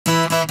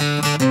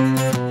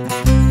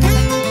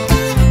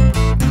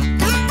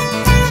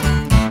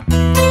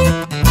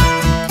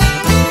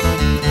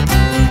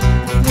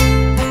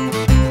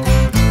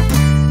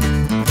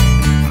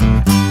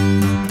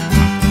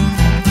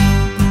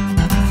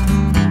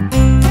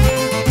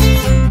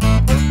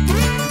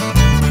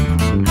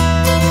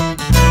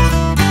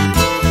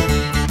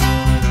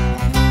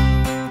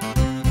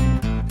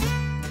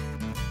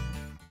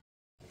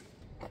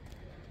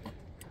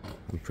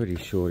pretty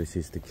sure this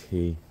is the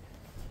key.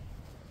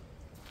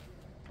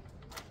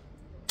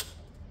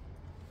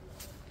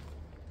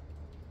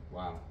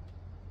 Wow,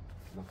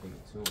 nothing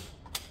at all.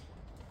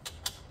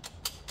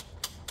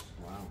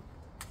 Wow,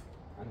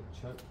 and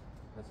a choke,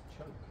 has a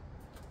choke.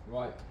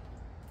 Right,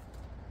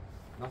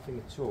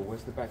 nothing at all.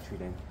 Where's the battery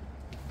then?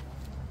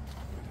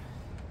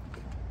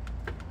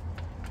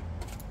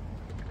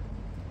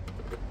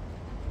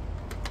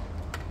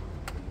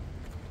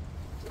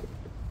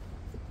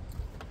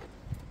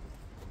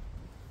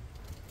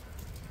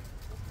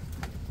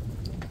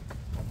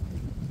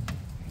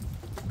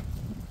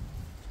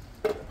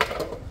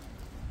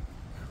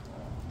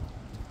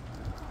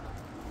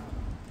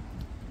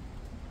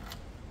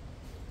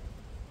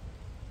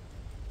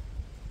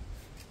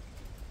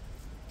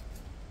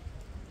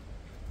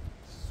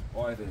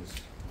 Spiders.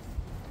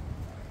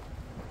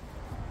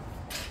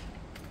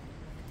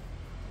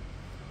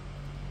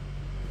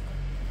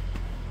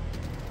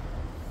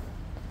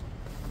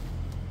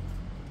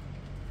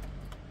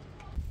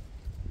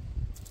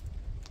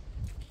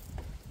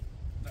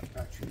 That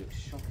battery looks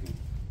shocking.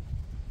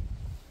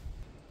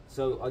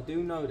 So I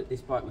do know that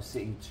this bike was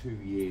sitting 2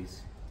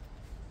 years.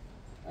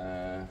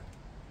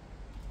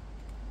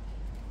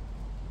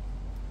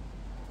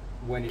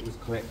 When it was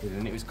collected,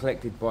 and it was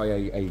collected by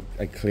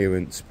a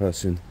clearance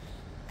person.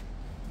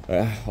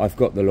 I've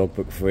got the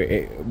logbook for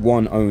it.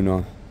 One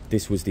owner,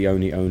 this was the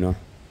only owner,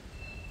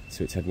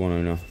 so it's had one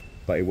owner,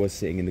 but it was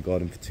sitting in the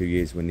garden for 2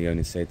 years when the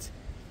owner said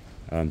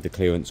the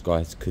clearance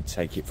guys could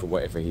take it for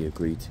whatever he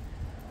agreed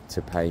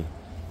to pay.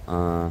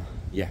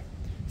 Yeah,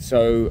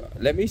 so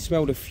let me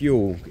smell the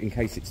fuel in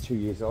case it's 2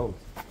 years old.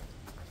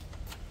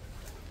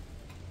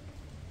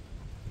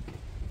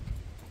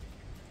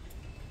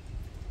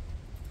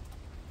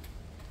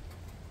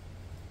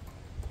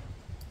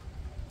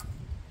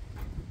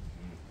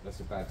 That's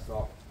a bad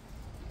start.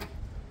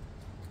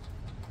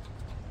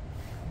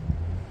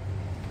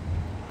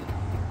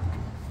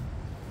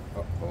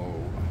 Uh-oh.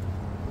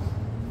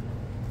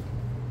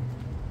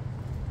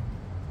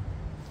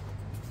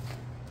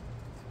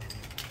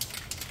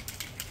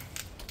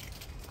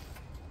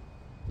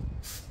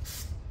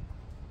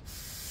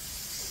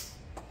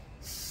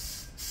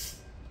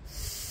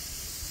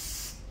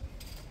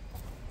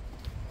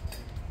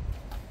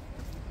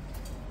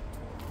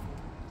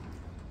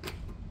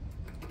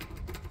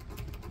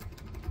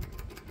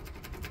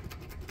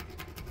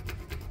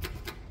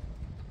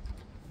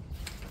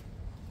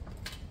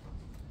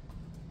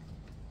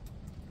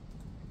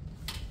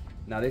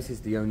 Now this is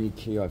the only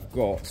key I've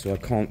got, so I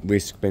can't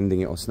risk bending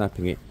it or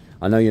snapping it.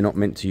 I know you're not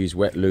meant to use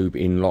wet lube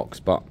in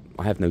locks, but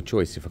I have no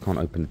choice. If I can't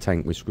open the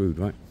tank, we're screwed,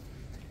 right?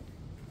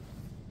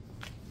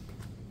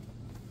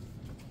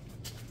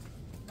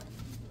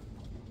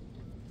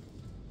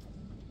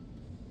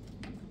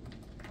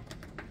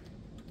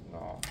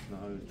 Oh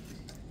no,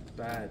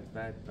 bad,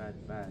 bad,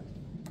 bad, bad.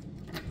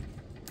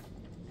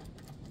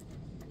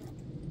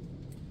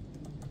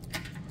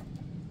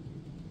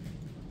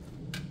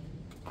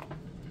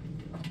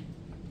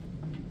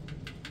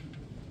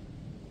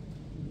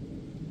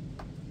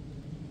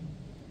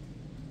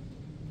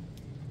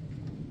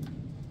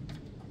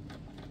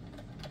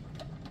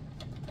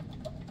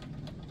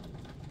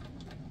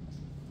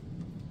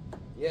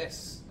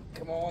 Yes,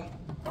 come on.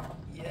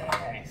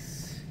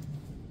 Yes.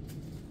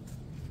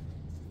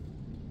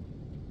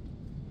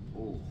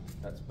 Oh,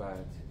 that's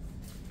bad.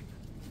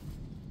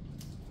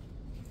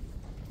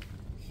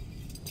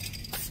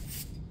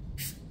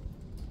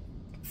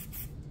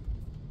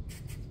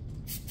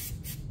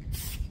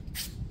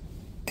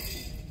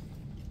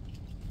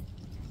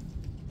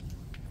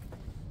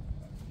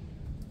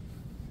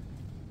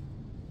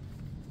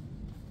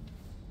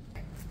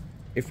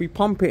 If we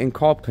pump it and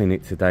carb clean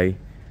it today,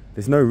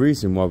 there's no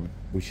reason why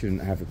we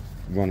shouldn't have a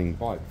running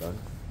bike though.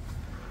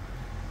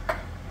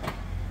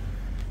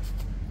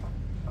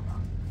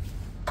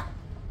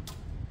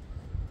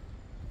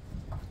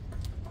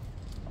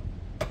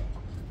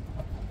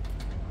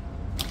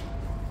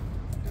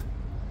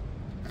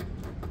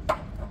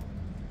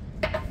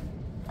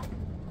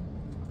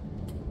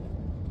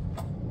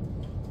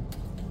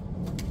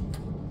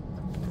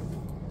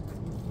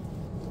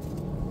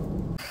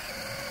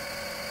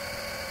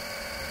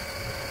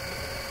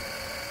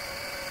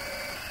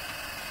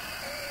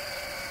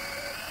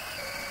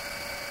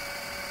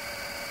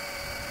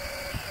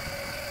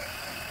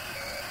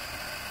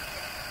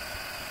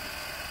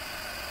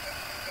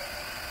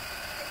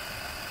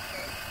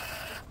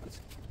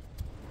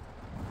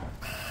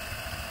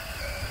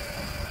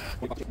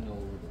 Know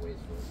the ways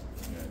for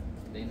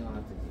it. They know how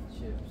to do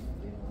chips.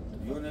 They know how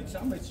to. You want a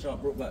sandwich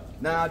shop, brought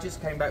back? Nah, I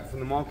just came back from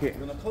the market.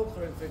 You want a Coke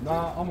or anything?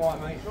 Nah, I'm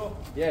alright, mate. Sure.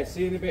 Yeah,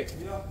 see you in a bit.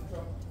 Yeah,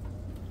 sure.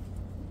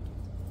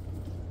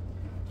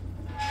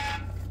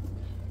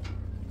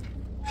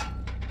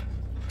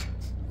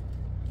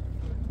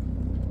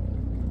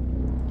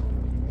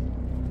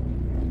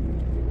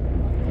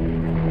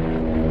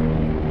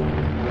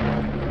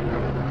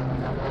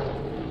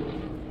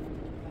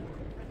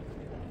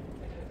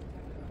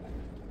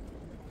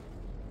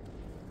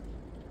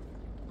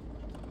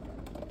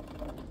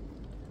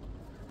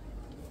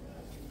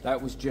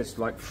 That was just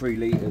like 3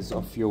 litres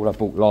of fuel I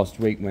bought last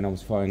week when I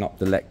was firing up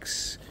the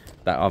Lex,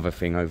 that other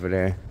thing over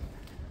there.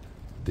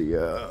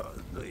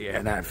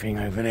 Yeah, that thing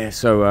over there.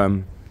 So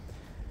I'm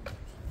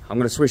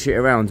going to switch it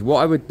around.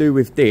 What I would do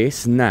with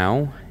this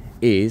now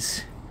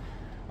is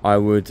I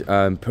would put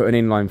an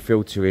inline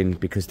filter in,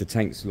 because the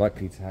tank's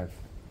likely to have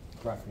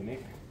crap in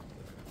it.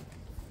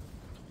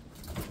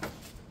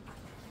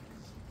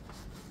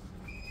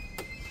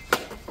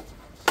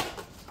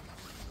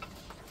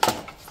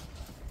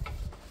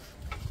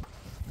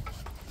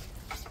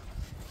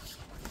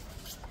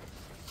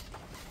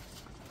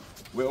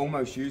 We're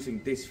almost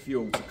using this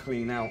fuel to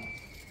clean out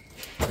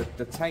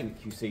the tank,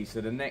 you see.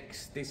 So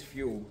this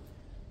fuel,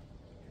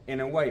 in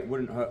a way, it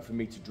wouldn't hurt for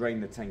me to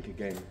drain the tank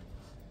again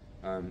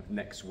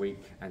next week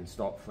and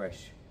start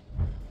fresh.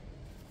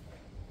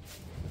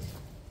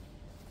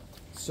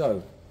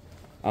 So,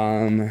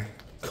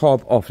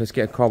 carb off. Let's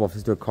get a carb off.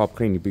 Let's do a carb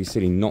clean. You'd be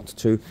silly not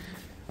to.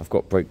 I've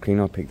got brake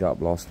cleaner. I picked it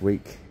up last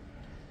week.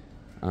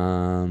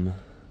 Yeah,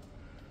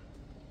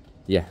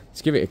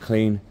 let's give it a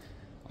clean.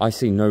 I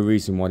see no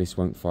reason why this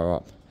won't fire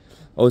up.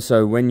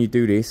 Also, when you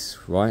do this,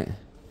 right,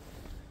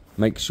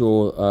 make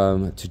sure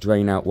to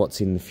drain out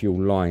what's in the fuel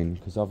line,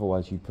 because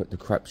otherwise you put the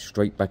crap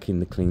straight back in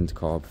the cleaned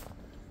carb.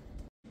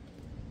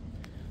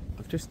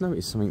 I've just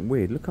noticed something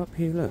weird. Look up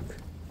here, look.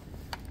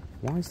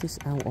 Why is this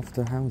out of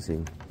the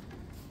housing?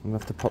 I'm going to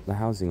have to pop the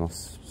housing off.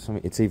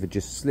 It's either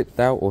just slipped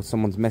out or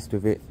someone's messed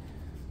with it,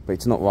 but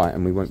it's not right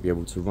and we won't be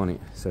able to run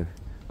it. So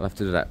I'll have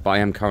to do that. But I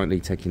am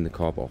currently taking the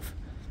carb off.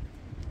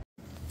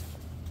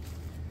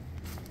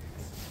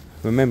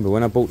 Remember,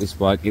 when I bought this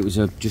bike, it was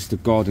just a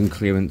garden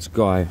clearance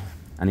guy,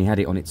 and he had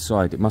it on its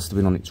side. It must have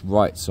been on its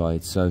right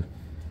side, so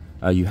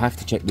you have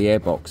to check the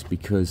airbox,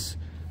 because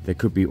there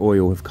could be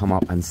oil have come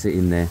up and sit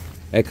in there.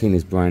 Air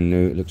cleaner's brand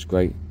new, it looks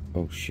great.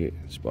 Oh shit,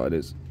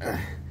 spiders.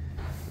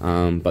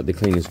 But the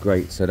cleaner's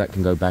great, so that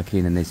can go back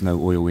in and there's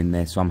no oil in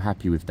there, so I'm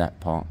happy with that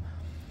part.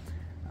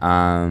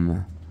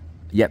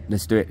 Yep,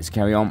 let's do it, let's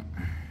carry on.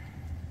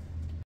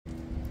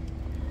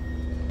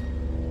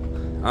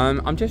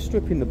 I'm just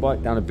stripping the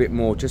bike down a bit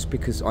more, just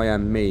because I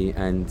am me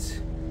and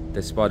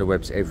there's spider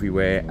webs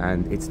everywhere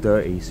and it's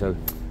dirty, so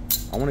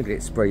I want to get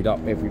it sprayed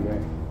up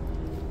everywhere.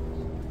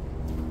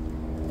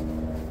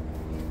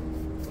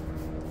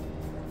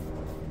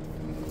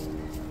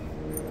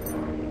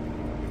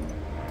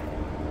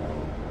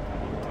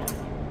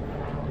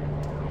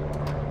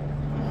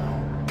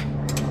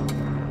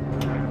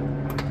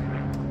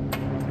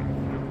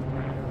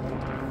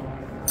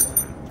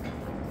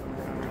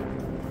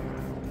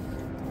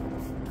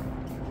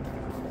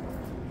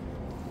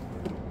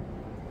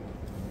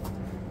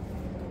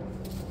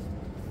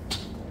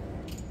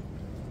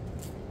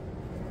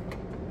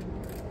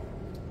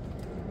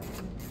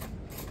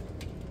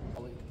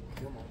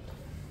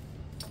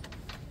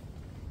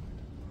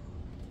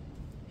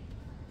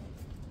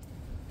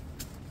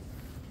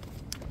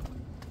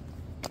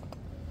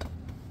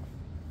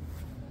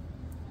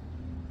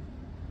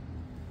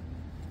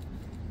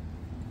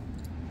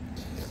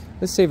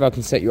 Let's see if I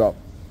can set you up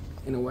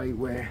in a way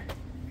where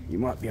you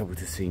might be able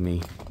to see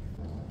me.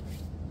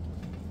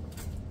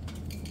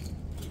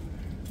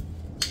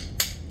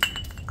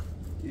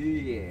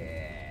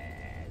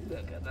 Yeah,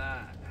 look at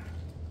that.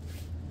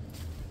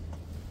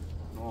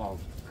 Oh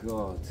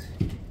God.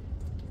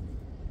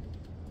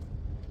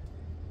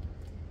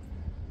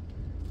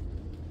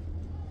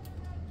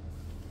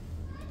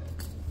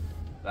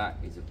 That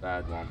is a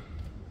bad one.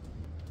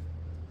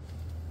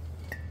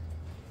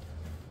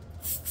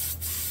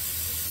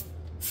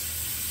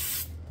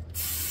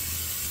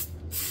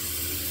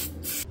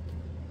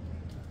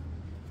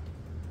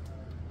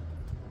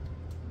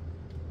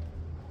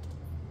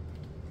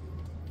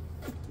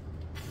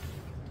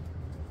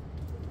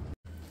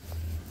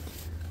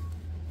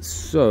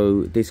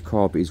 So this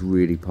carb is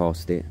really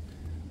past it.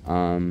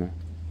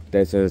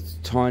 There's a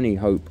tiny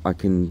hope I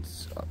can.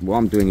 What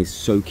I'm doing is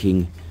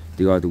soaking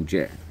the idle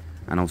jet,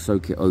 and I'll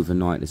soak it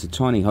overnight. There's a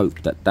tiny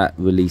hope that that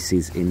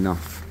releases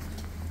enough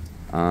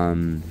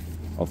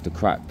of the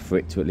crap for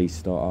it to at least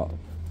start up,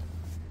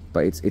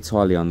 but it's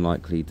highly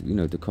unlikely. You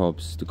know, the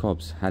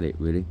carbs had it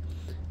really.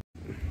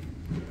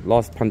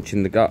 Last punch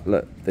in the gut.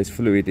 Look, there's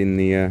fluid in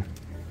the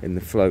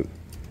float.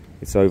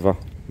 It's over.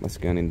 That's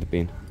going in the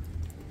bin.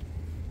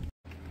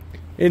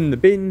 In the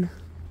bin.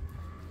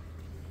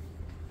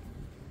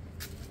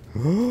 A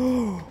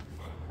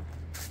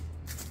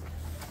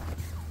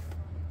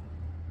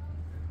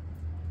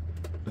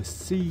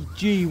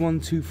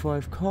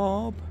CG125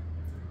 carb.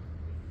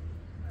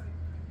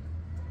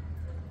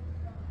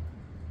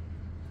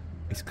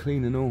 It's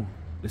clean and all.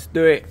 Let's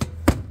do it.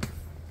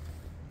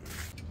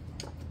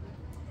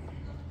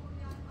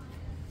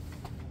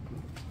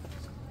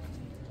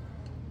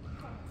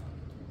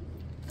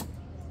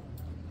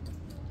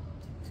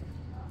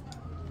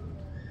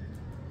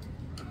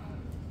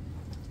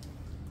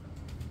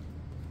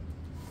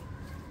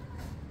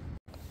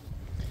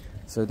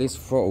 So this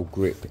throttle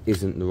grip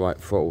isn't the right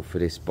throttle for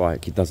this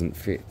bike. It doesn't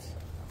fit.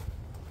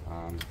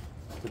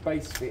 The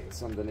base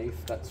fits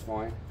underneath, that's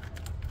fine.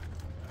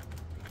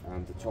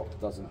 and the top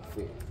doesn't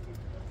fit.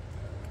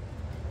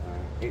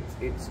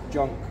 It's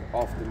junk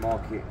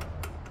aftermarket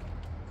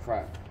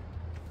crap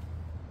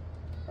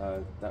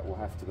that will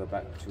have to go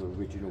back to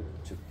original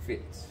to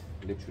fit,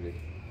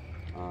 literally.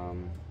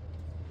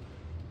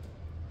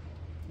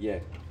 Yeah,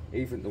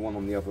 even the one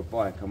on the other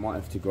bike, I might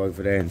have to go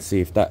over there and see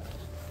if that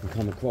can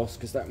come across,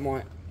 because that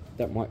might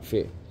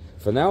fit.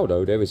 For now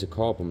though, there is a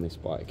carb on this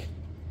bike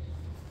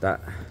that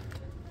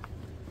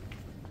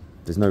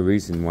there's no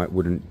reason why it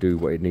wouldn't do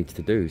what it needs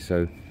to do.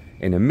 So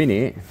in a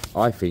minute,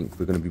 I think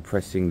we're going to be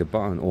pressing the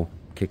button or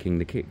kicking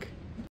the kick.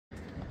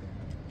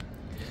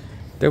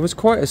 There was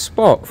quite a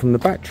spark from the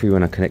battery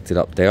when I connected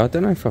up there. I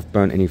don't know if I've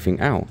burnt anything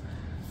out.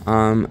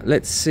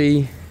 Let's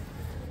see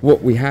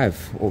what we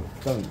have or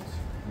don't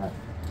have.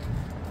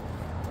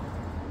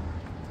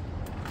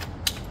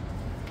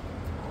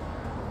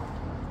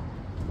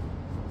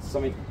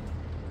 Something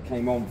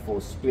came on for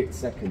a split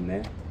second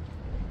there.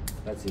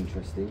 That's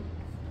interesting.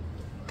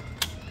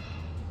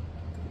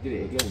 Did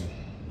it again.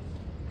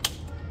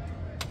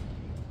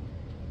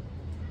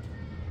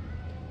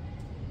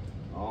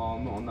 Oh,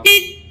 not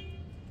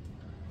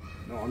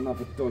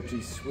another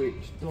dodgy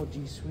switch.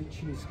 Dodgy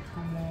switches,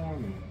 come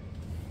on.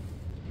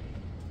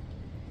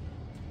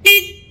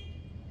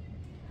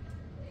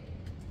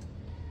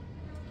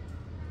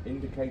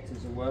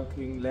 Indicators are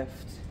working,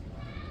 left,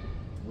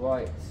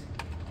 right.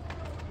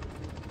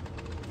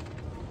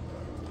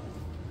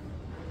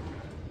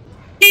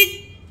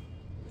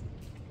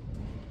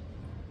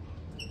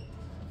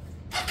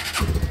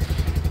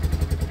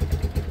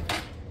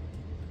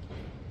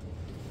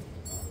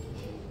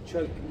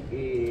 Choke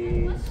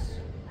is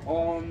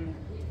on,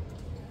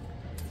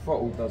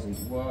 throttle doesn't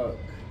work,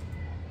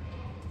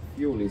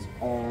 fuel is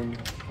on.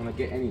 Can I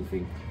get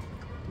anything?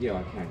 Yeah,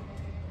 I can.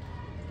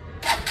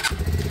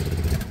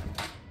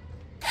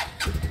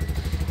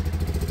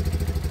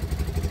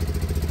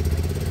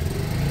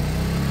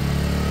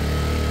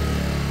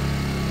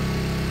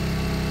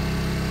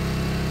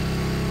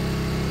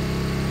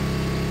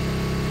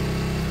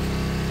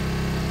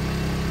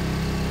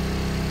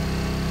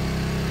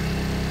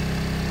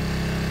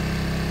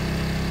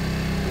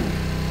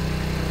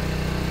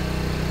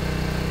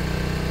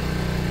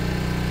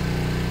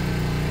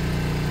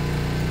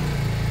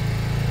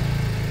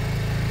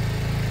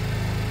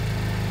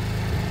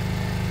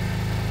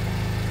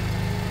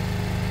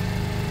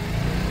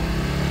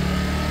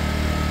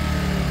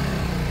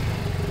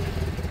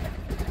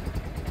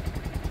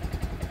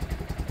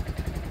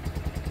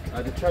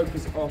 The choke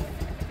is off.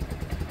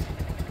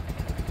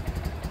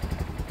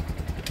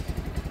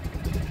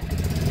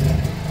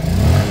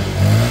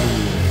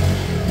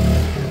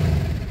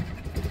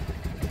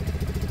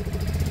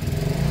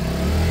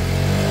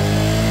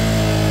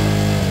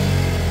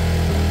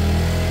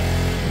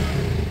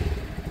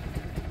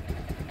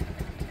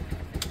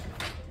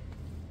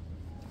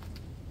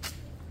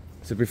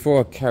 So before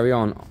I carry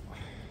on,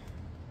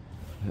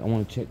 I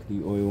want to check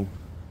the oil.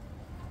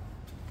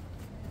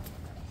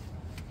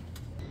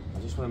 I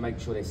just want to make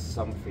sure there's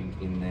something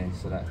in there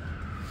so that...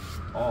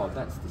 Oh,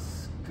 that's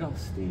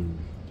disgusting.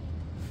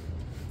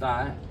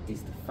 That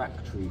is the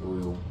factory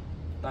oil.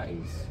 That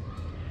is.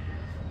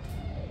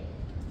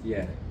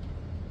 Yeah.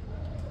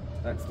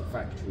 That's the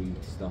factory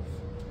stuff.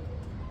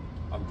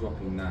 I'm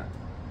dropping that.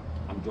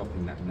 I'm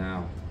dropping that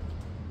now.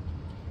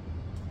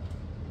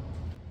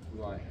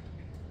 Right.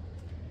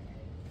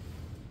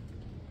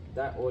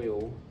 That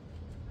oil,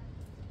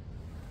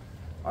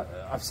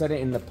 I've said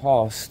it in the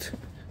past,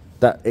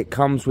 that it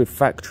comes with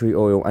factory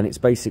oil and it's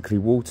basically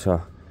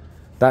water.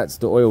 That's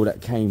the oil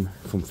that came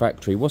from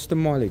factory. What's the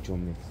mileage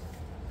on this?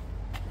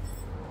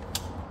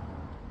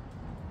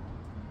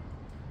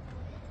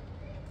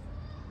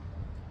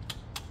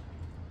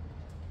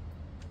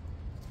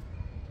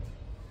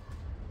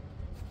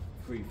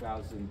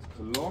 $3,000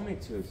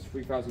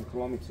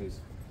 kilometers.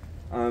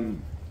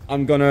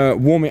 I'm gonna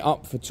warm it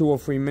up for 2 or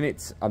 3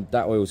 minutes.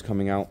 That oil's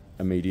coming out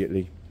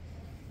immediately.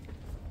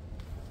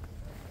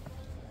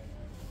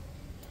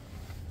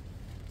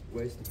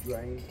 Where's the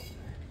drain?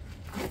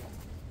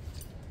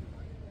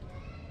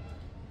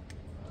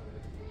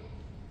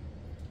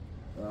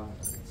 I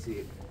can see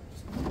it.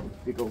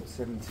 Big old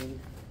 17.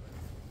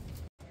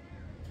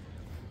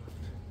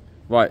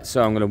 Right,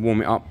 so I'm going to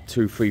warm it up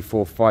 2, 3,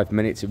 4, 5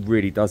 minutes. It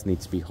really does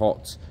need to be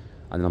hot.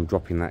 And then I'm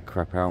dropping that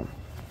crap out.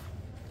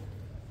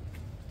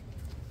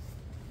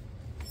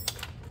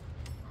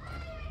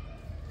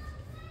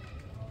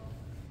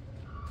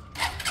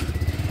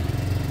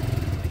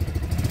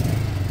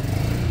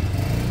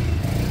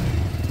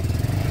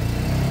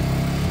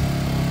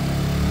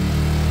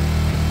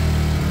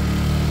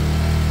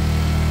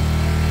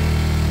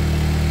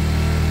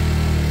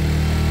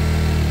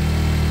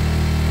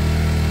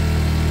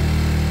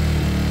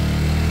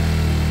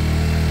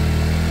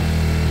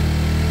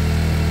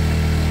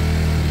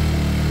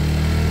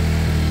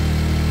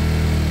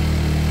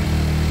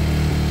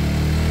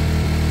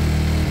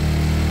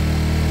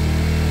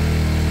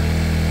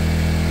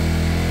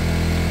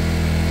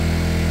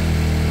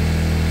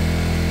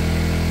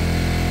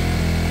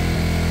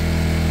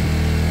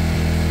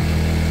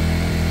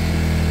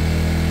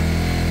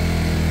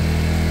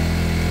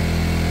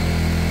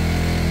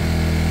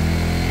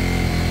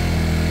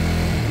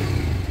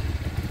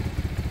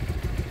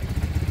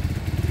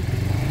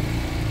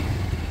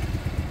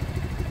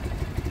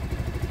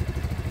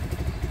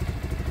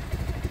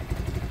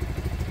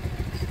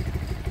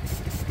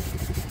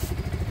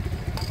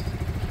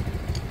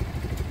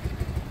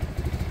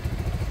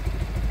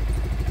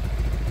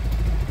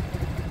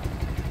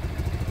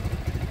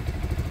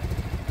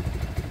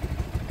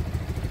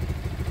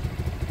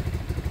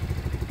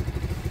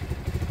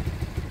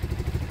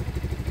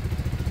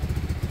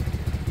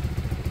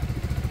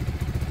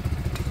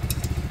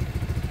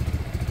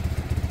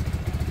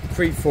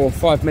 3, 4,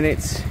 5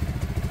 minutes,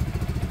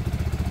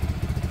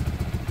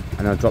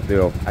 and I'll drop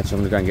the oil. Actually, I'm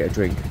gonna go and get a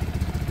drink.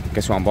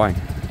 Guess what I'm buying?